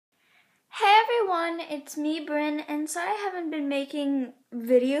Hey everyone, it's me, Bryn, and sorry I haven't been making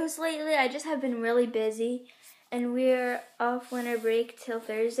videos lately. I just have been really busy, and we're off winter break till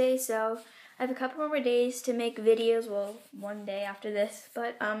Thursday, so I have a couple more days to make videos. Well, one day after this,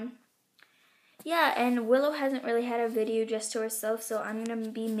 but yeah. And Willow hasn't really had a video just to herself, so I'm gonna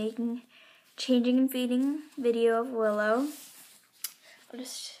be making changing and feeding video of Willow. I'll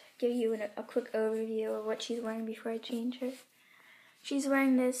just give you a quick overview of what she's wearing before I change her. She's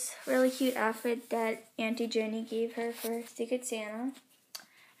wearing this really cute outfit that Auntie Jenny gave her for Secret Santa.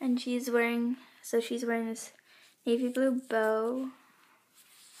 And she's wearing this navy blue bow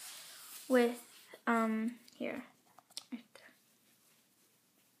with, here.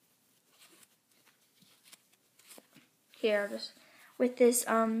 With this,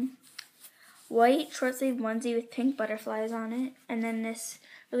 white short sleeve onesie with pink butterflies on it. And then this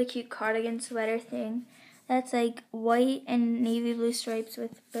really cute cardigan sweater thing. That's like white and navy blue stripes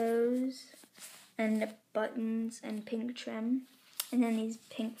with bows and buttons and pink trim. And then these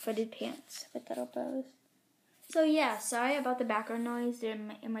pink footed pants with little bows. So yeah, sorry about the background noise.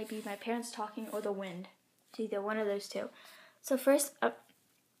 It might be my parents talking or the wind. It's either one of those two. So first up,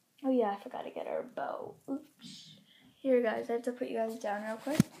 oh yeah, I forgot to get her bow. Oops. Here guys, I have to put you guys down real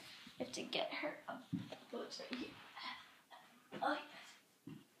quick. I have to get her up. Oh, it's right here. Oh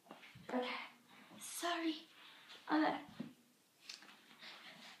yes. Okay. Sorry.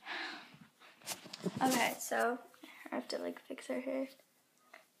 Okay, so I have to fix her hair.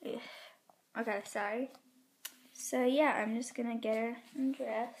 Okay, sorry. So yeah, I'm just gonna get her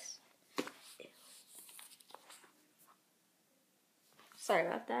undressed. Sorry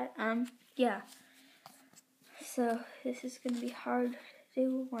about that. Yeah. So this is gonna be hard to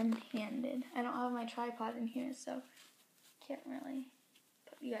do one-handed. I don't have my tripod in here, so can't really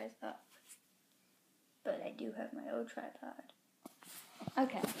put you guys up. But I do have my old tripod.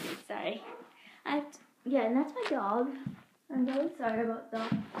 Okay, sorry. Yeah, and that's my dog. I'm really sorry about the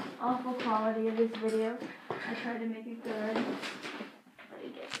awful quality of this video. I tried to make it good, but I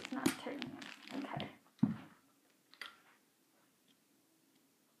guess it's not turning out. Okay.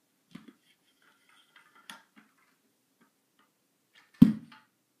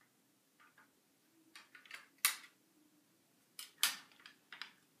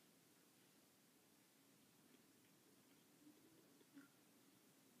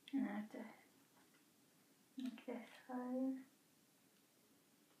 And I have to make this higher.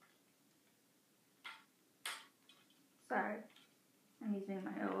 Sorry, I'm using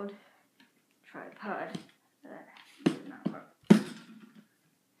my old tripod that did not work.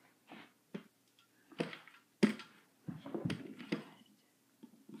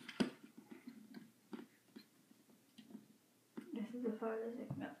 This is the farthest I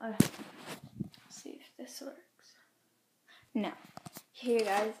can go. Let's see if this works. No. Here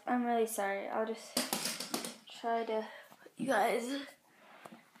guys, I'm really sorry. I'll just try to put you guys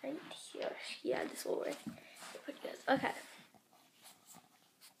right here. Yeah, this will work. Put you guys. Okay.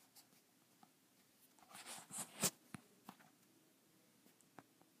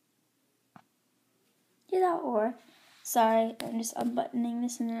 Yeah, that will work. Sorry, I'm just unbuttoning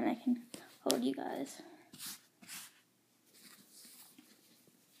this and then I can hold you guys.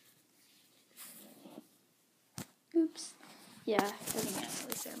 Oops. Yeah, doesn't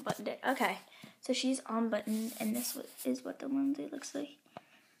really say unbuttoned it. Okay, so she's unbuttoned, and this is what the onesie looks like.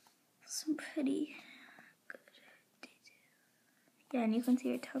 Some pretty good detail. Yeah, and you can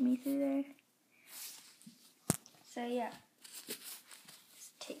see her tummy through there. So yeah,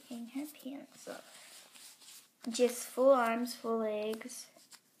 just taking her pants off. Just full arms, full legs,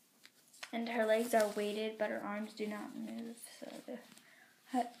 and her legs are weighted, but her arms do not move. So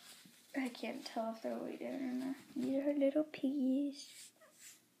I can't tell if they're weighted or not. These are her little piggies.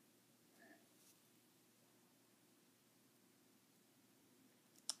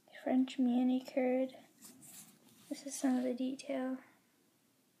 French manicured. This is some of the detail.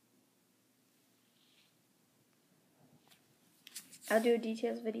 I'll do a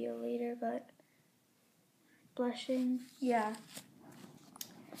details video later, but blushing, yeah.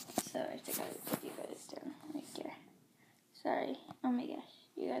 So I think I would put you guys down right here. Sorry. Oh my gosh.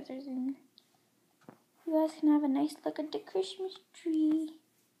 You guys are zooming. You guys can have a nice look at the Christmas tree.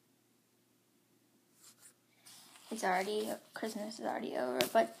 Christmas is already over,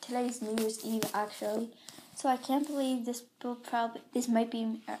 but today's New Year's Eve actually. So I can't believe this might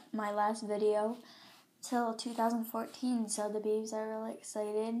be my last video till 2014. So the babes are really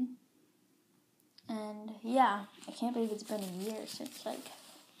excited. And yeah, I can't believe it's been a year since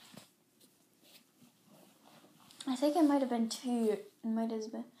I think it might have been 2 years.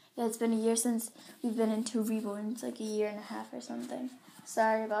 Yeah, it's been a year since we've been in 2 reborns, like a year and a half or something.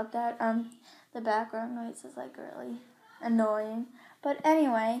 Sorry about that. The background noise is like really annoying. But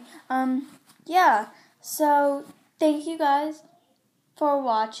anyway, yeah. So thank you guys for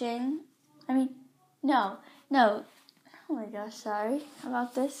watching. No. Oh my gosh, sorry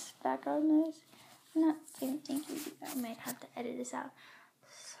about this background noise. I'm not saying thank you. I might have to edit this out.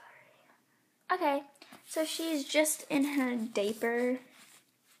 Sorry. Okay, so she's just in her diaper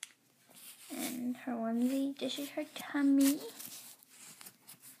and her onesie. This is her tummy.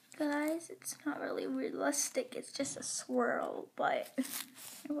 Guys, it's not really realistic. It's just a swirl, but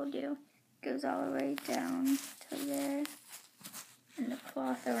it will do. Goes all the way down to there. And the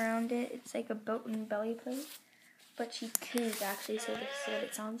cloth around it, it's like a boat and belly plate. But she coos actually, so this is what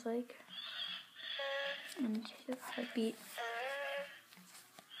it sounds like. And she's a heartbeat.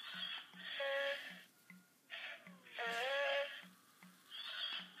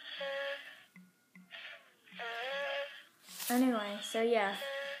 Anyway, so yeah.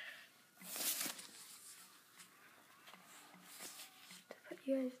 To put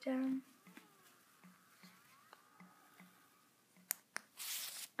you guys down.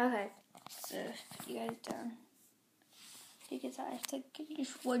 Okay, so put you guys down. Because I have to get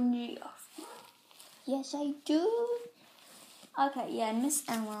this onesie off. Yes, I do. Okay, yeah, and Miss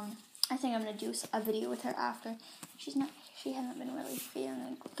Emma, I think I'm gonna do a video with her after. She hasn't been really feeling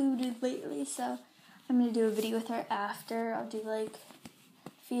included lately, so I'm gonna do a video with her after. I'll do like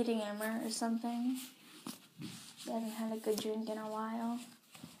feeding Emma or something. She hasn't had a good drink in a while.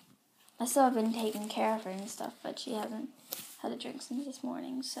 I still have been taking care of her and stuff, but she hasn't had a drink since this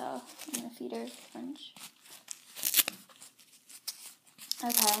morning, so I'm gonna feed her lunch.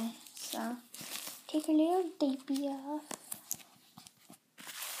 Okay, so take her little diaper off.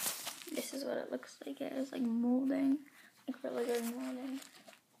 This is what it looks like. It is like molding, like really good molding.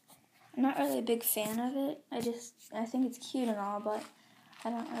 I'm not really a big fan of it. I think it's cute and all, but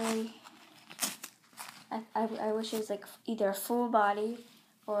I don't really. I wish it was like either a full body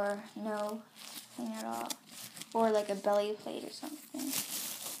or no thing at all, or like a belly plate or something.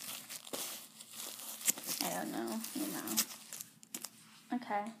 I don't know,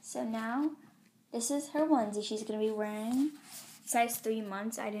 Okay, so now this is her onesie she's gonna be wearing. Size 3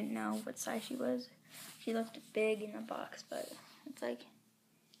 months. I didn't know what size she was. She looked big in the box, but it's like,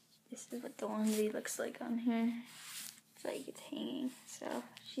 this is what the onesie looks like on here. It's like it's hanging, so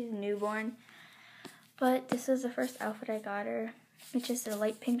she's a newborn. But this is the first outfit I got her, which is a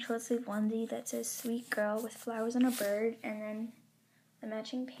light pink short sleeve onesie that says sweet girl with flowers and a bird, and then the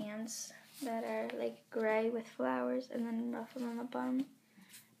matching pants that are like gray with flowers and then ruffled on the bum,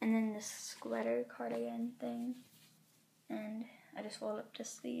 and then this sweater cardigan thing, and I just rolled up the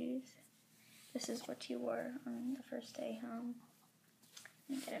sleeves. This is what she wore on the first day home.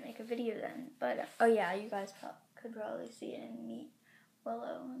 I didn't make a video then, but oh yeah, you guys could probably see it and meet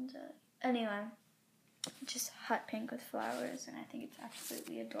Willow. And anyway, just hot pink with flowers, and I think it's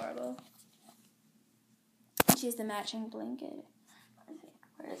absolutely adorable. She has the matching blanket. I think,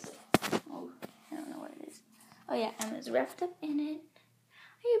 where is it? Oh, I don't know where it is. Oh yeah, Emma's wrapped up in it.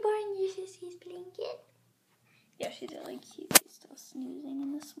 Are you borrowing your sissy's blanket? Yeah, she's really cute. She's still snoozing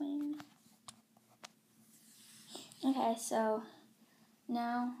in the swing. Okay, so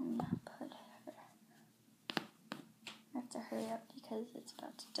now I'm gonna put her. I have to hurry up because it's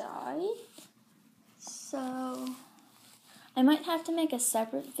about to die. So I might have to make a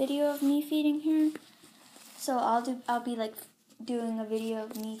separate video of me feeding her. So I'll be like doing a video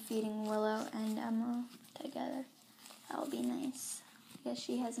of me feeding Willow and Emma together. That'll be nice because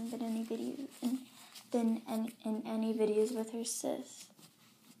she hasn't been in any videos with her sis.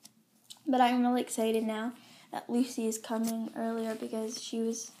 But I'm really excited now that Lucy is coming earlier because she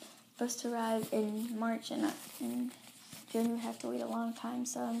was supposed to arrive in March and in June we have to wait a long time.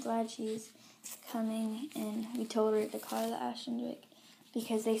 So I'm glad she's coming, and we told her to call the Ashton Drake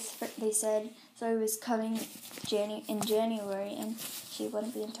because they said so it was coming in January and she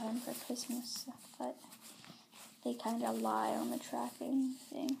wouldn't be in time for Christmas, but they kind of lie on the tracking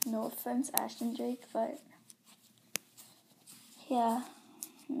thing. No offense, Ashton Drake, but yeah,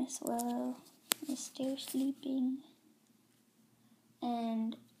 Miss Willow is still sleeping,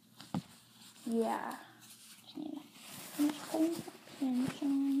 and yeah, just need to finish putting her pins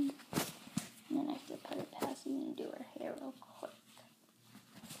on, and then I have to put her passy and do her hair real quick.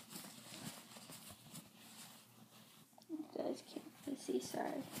 You guys can't really see,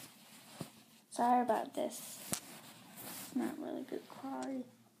 sorry about this. It's not really good quality.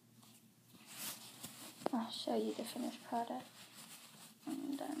 I'll show you the finished product when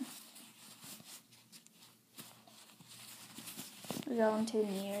I'm done. We're going to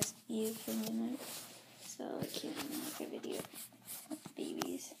New Year's Eve for a minute, so I can't make a video. with the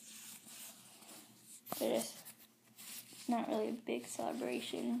babies. They're just not really a big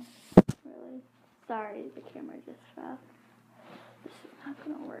celebration, really. Sorry, the camera just fell. This is not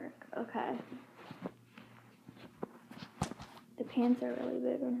gonna work. Okay. The pants are really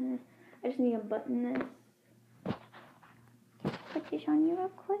big on her. I just need to button this. Put this on you real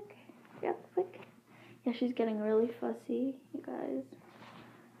quick. Yeah, she's getting really fussy, you guys.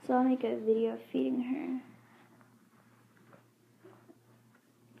 So I'll make a video feeding her.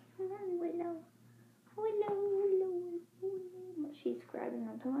 Come on, Willow. Willow. She's grabbing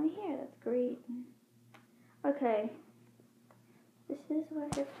onto my hair. That's great. Okay. This is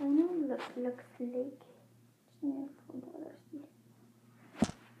what her final look looks like. Just need to pull the other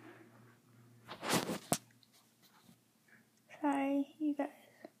side. Sorry, you guys.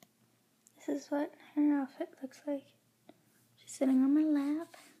 This is what her outfit looks like. She's sitting on my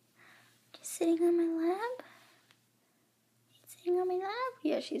lap. Just sitting on my lap. Sitting on my lap.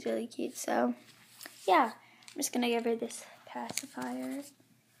 Yeah, she's really cute. So, yeah, I'm just gonna give her this pacifier.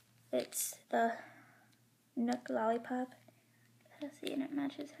 It's the Nook Lollipop. See, and it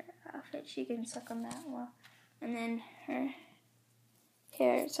matches her outfit. She can suck on that well. And then her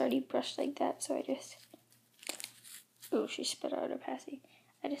hair, it's already brushed like that, so I just, oh, she spit out her passy.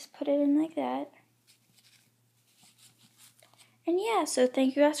 I just put it in like that. And yeah, so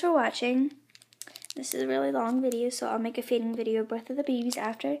thank you guys for watching. This is a really long video, so I'll make a feeding video of both of the babies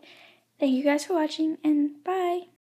after. Thank you guys for watching, and bye.